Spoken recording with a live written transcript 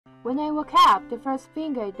When I woke up, the first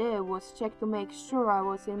thing I did was check to make sure I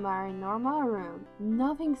was in my normal room.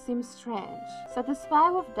 Nothing seemed strange.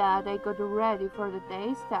 Satisfied with that, I got ready for the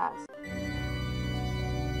day's task.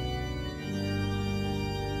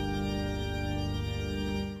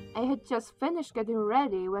 I had just finished getting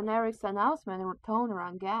ready when Eric's announcement tone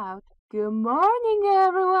rang out. Good morning,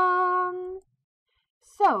 everyone!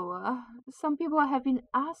 So, some people have been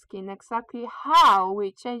asking exactly how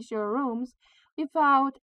we changed your rooms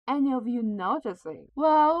without any of you noticing.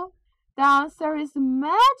 Well, the answer is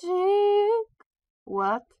magic!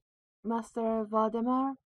 What, Master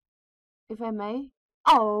Valdemar? If I may?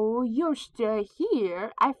 Oh, you're still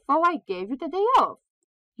here. I thought I gave you the day off.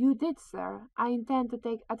 You did, sir. I intend to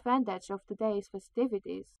take advantage of today's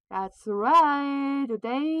festivities. That's right,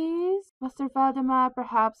 today's... Master Valdemar,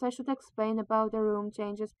 perhaps I should explain about the room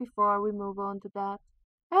changes before we move on to that.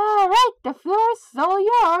 All right, the floor is all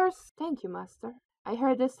yours. Thank you, Master. I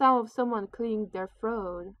heard the sound of someone clearing their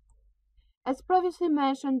throat. As previously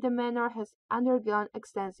mentioned, the manor has undergone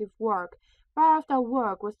extensive work. Part of that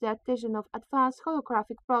work was the addition of advanced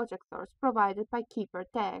holographic projectors provided by Keeper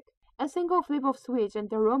Tech. A single flip of switch and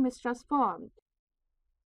the room is transformed.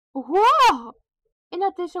 Whoa! In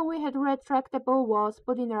addition, we had retractable walls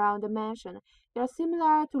put in around the mansion. They are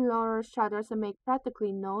similar to lower shutters and make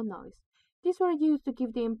practically no noise. These were used to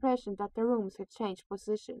give the impression that the rooms had changed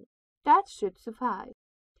position. That should suffice.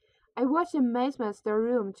 I watched in amazement as the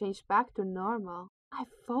room changed back to normal. I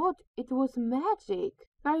thought it was magic.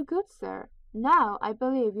 Very good, sir. Now I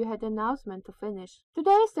believe you had an announcement to finish. Today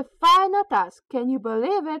is the final task. Can you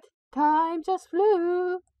believe it? Time just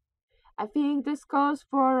flew. I think this calls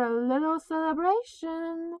for a little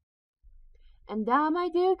celebration. And that, my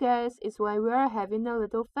dear guests, is why we are having a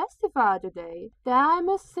little festival today. The aim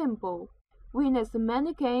is simple. Win as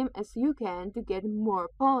many games as you can to get more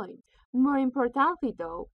points. More importantly,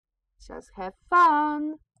 though, just have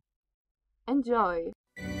fun. Enjoy.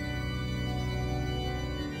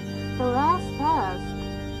 The last task.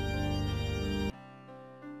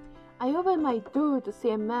 I opened my door to see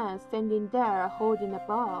a man standing there holding a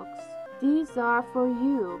box. These are for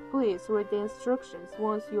you. Please read the instructions.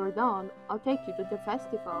 Once you're done, I'll take you to the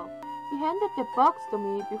festival. He handed the box to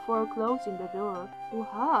me before closing the door.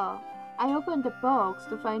 Wow! I opened the box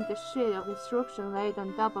to find the sheet of instruction laid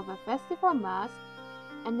on top of a festival mask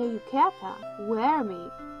and a yukata. Wear me.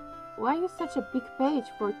 Why use such a big page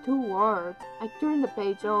for 2 words? I turned the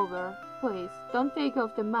page over. Please, don't take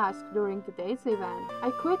off the mask during today's event.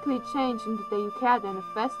 I quickly changed into the yukata and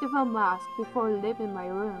a festival mask before leaving my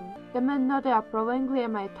room. The man nodded approvingly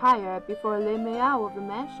at my attire before leading me out of the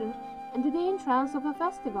mansion and to the entrance of the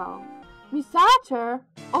festival. Miss Archer!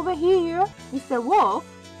 Over here! Mr. Wolf!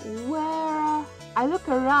 Where? I looked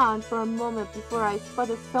around for a moment before I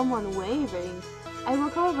spotted someone waving. I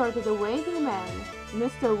walked over to the waving man.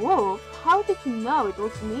 Mr. Wolf, how did you know it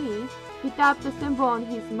was me? He tapped the symbol on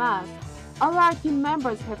his mask. All our team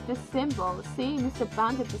members have this symbol. See, Mr.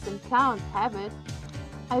 Bandages and Count have it.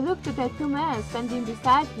 I looked at the 2 men standing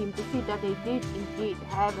beside him to see that they did indeed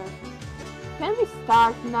have it. Can we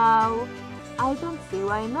start now? I don't see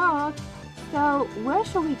why not. So, where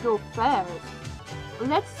shall we go first?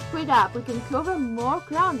 Let's split up. We can cover more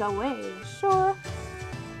ground that way. Sure.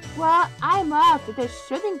 Well, I'm up to the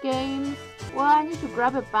shooting games. Well, I need to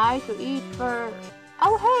grab a bite to eat first.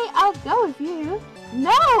 Oh, hey, I'll go with you.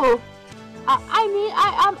 No!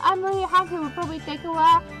 I'm really hungry. We'll probably take a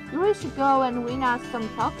while. You really should go and win us some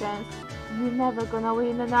tokens. You're never gonna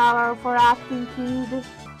win an hour for acting, kid.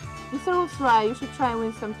 Mr. Wolf's right. You should try and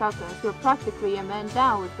win some tokens. You're practically a man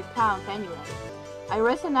down with the count anyway. I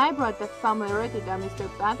raised an eyebrow at the familiarity that Mr.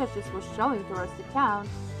 Bandages was showing towards the count.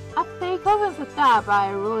 I'd take ovens at that, but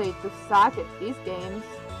I really do suck at these games.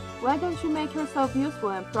 Why don't you make yourself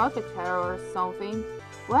useful and protect her or something?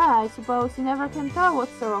 Well, I suppose you never can tell what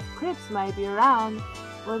sort of creeps might be around.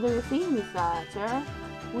 What do you think, Miss Archer?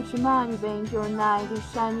 Would you mind being your knight in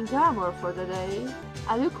shining armor for the day?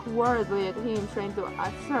 I looked worriedly at him, trying to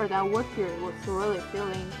ascertain what he was really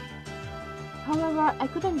feeling. However, I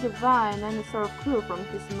couldn't divine any sort of clue from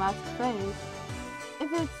his masked face.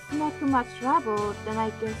 If it's not too much trouble, then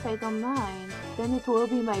I guess I don't mind. Then it will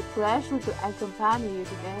be my pleasure to accompany you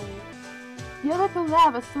today. The other 2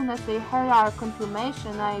 laughed as soon as they heard our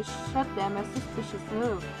confirmation. I shot them a suspicious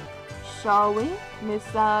look. Shall we, Miss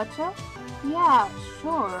Archer? Yeah,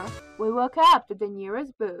 sure. We walk up to the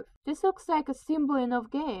nearest booth. This looks like a simple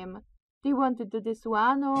enough game. Do you want to do this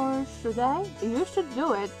one, or should I? You should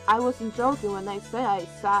do it. I wasn't joking when I said I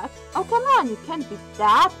suck. Oh, come on, you can't be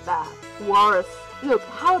that bad. Worse. Look,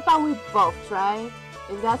 how about we both try?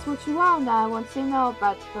 If that's what you want, I won't say no,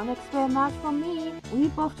 but don't expect much from me. We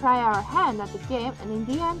both tried our hand at the game, and in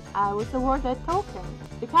the end, I was awarded a token.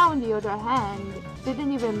 The cow, on the other hand,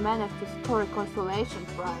 didn't even manage to score a consolation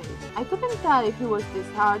prize. I couldn't tell if he was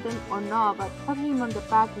disheartened or not, but patted him on the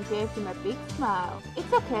back and gave him a big smile.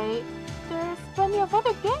 It's okay. There's plenty of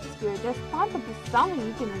other games here. There's bound to be something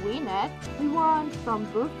you can win at. We won from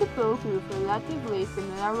book to book with relatively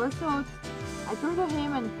similar results. I turned to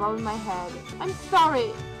him and bowed my head. I'm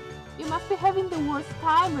sorry. You must be having the worst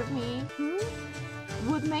time with me.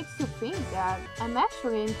 What makes you think that? I'm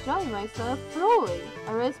actually enjoying myself thoroughly.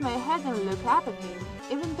 I raised my head and looked up at him.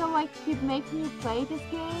 Even though I keep making you play this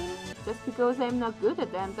game, just because I'm not good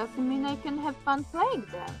at them doesn't mean I can have fun playing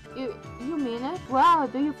them. You mean it? Well,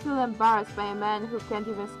 do you feel embarrassed by a man who can't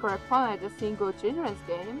even score a point at a single children's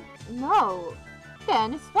game? No.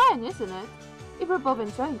 Then it's fine, isn't it? If we're both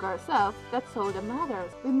enjoying ourselves, that's all that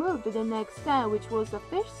matters. We moved to the next stand, which was a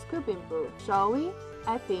fish scooping booth. Shall we?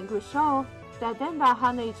 I think we shall. The attendant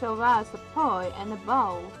handed each of us a poi and a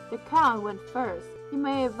bowl. The count went first. He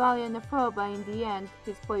made a valiant effort, but in the end,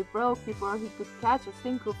 his poi broke before he could catch a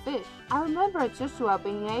single fish. I remember Joshua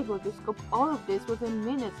being able to scoop all of this within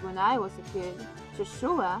minutes when I was a kid.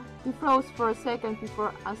 Joshua? He froze for a second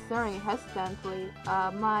before answering hesitantly.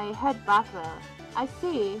 My head butler. I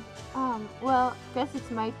see. Well, guess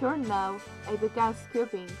it's my turn now. I began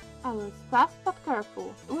scooping. I was fast but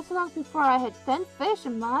careful. It was long before I had 10 fish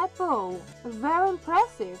in my bowl. Very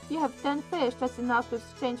impressive. You have 10 fish, that's enough to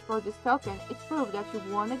exchange for this token. It's proof that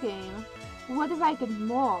you won a game. What if I get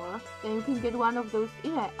more? Then you can get one of those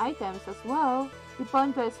items as well. You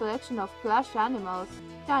point to a selection of plush animals.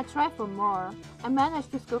 Can I try for more? I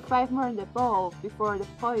managed to scoop 5 more in the bowl before the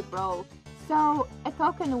poi broke. So, a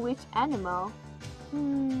token of which animal?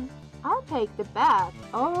 I'll take the bat.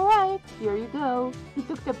 Alright, here you go. He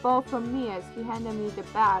took the ball from me as he handed me the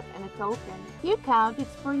bat and a token. Here, Count,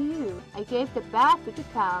 it's for you. I gave the bat to the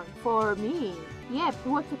Count. For me. Yep,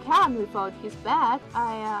 what to Count without his bat?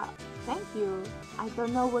 Thank you. I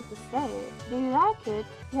don't know what to say. Do you like it?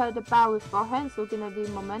 He held the bat with both hands, looking at it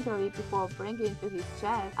momentarily before bringing it to his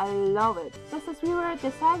chest. I love it. Just as we were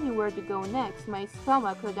deciding where to go next, my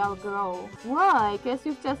stomach let out a growl. Well, I guess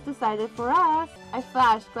you've just decided for us. I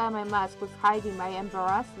flashed, glad my mask was hiding my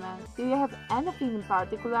embarrassment. Do you have anything in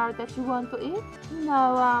particular that you want to eat?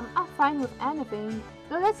 No, I'm fine with anything.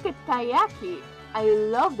 So let's get taiyaki. I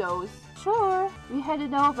love those. Sure. We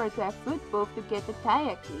headed over to a food booth to get the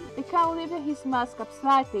taiyaki. The cow lifted his mask up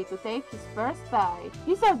slightly to take his first bite.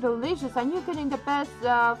 These are delicious and you're getting the best,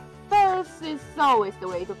 first is always the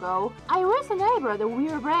way to go. I was unable at a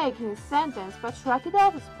weird break in his sentence, but shrugged it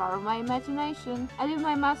off as part of my imagination. I lifted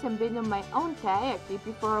my mask and bit on my own taiyaki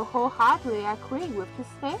before wholeheartedly agreeing with his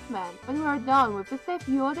statement. When we were done, we visited a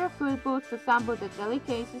few other food booths to sample the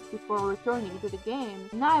delicacies before returning to the game.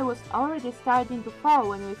 Night was already starting to fall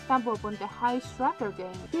when we stumbled upon the High Striker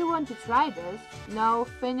game. Do you want to try this? No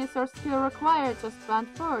fitness or skill required, just blunt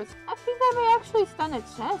force. I think I may actually stand a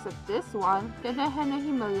chance at this one. Then I handed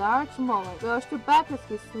him a large mullet, rushed back as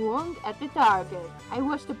he swung at the target. I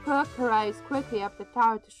watched the broker rise quickly up the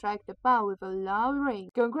tower to strike the ball with a loud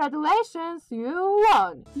ring. Congratulations, you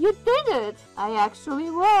won! You did it! I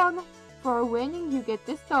actually won! For winning, you get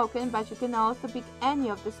this token, but you can also pick any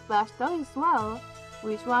of the splash dolls as well.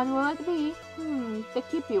 Which one will it be? The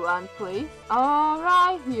Kippy one, please.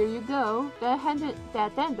 Alright, here you go. The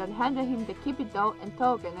attendant handed him the Kippy doll and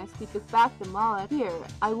token as he took back the mullet. Here,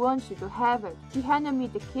 I want you to have it. He handed me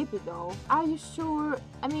the Kippy doll. Are you sure?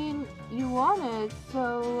 I mean, you want it,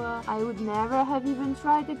 so I would never have even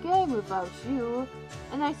tried the game without you.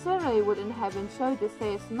 And I certainly wouldn't have enjoyed this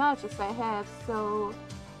day as much as I have, so...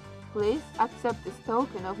 Please accept this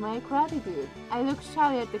token of my gratitude. I looked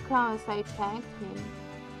shyly at the ground as I thanked him.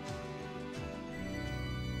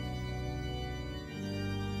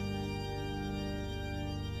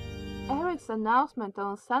 Eric's announcement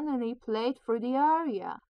on suddenly played through the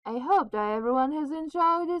area. I hope that everyone has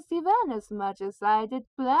enjoyed this event as much as I did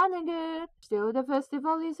planning it. Still, the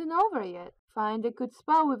festival isn't over yet. Find a good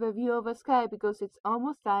spot with a view of the sky because it's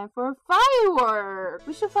almost time for fireworks!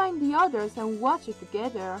 We should find the others and watch it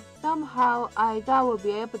together. Somehow, I doubt we'll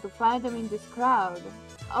be able to find them in this crowd.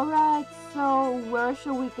 Alright, so where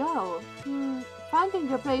should we go?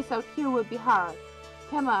 Finding a place out here would be hard.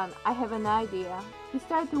 Come on, I have an idea. We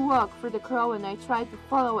started to walk through the crowd and I tried to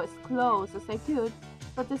follow as close as I could,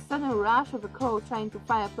 but the sudden rush of the crowd trying to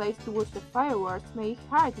find a place to watch the fireworks made it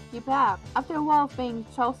hard to keep up. After a while being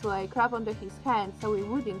jostled, I grabbed onto his hand so we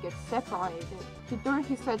wouldn't get separated. He turned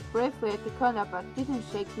his head briefly at the corner but didn't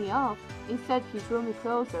shake me off. Instead, he drew me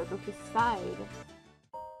closer to his side.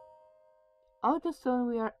 All too soon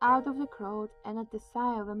we are out of the crowd and at the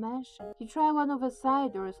side of a mansion. He tried one of the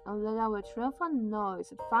side doors and let out a triumphant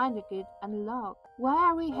noise at finding it unlocked. Why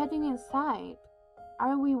are we heading inside?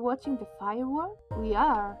 Aren't we watching the fireworks? We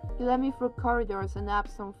are. He led me through corridors and up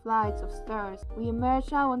some flights of stairs. We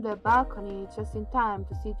emerged out on the balcony just in time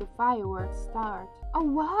to see the fireworks start. Oh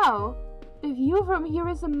wow! The view from here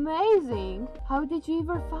is amazing! How did you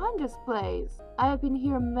ever find this place? I have been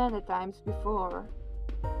here many times before.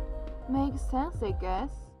 Makes sense, I guess.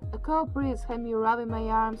 A cold breeze had me wrapping my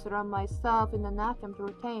arms around myself in an attempt to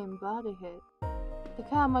retain body heat. The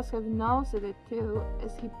cat must have noticed it too,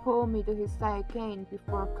 as he pulled me to his side again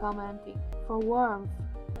before commenting. For warmth,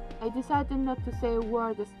 I decided not to say a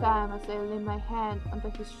word this time as I leaned my hand onto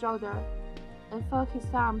his shoulder and felt his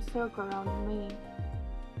arm circle around me.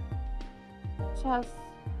 Just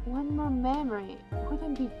one more memory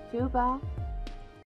wouldn't be too bad.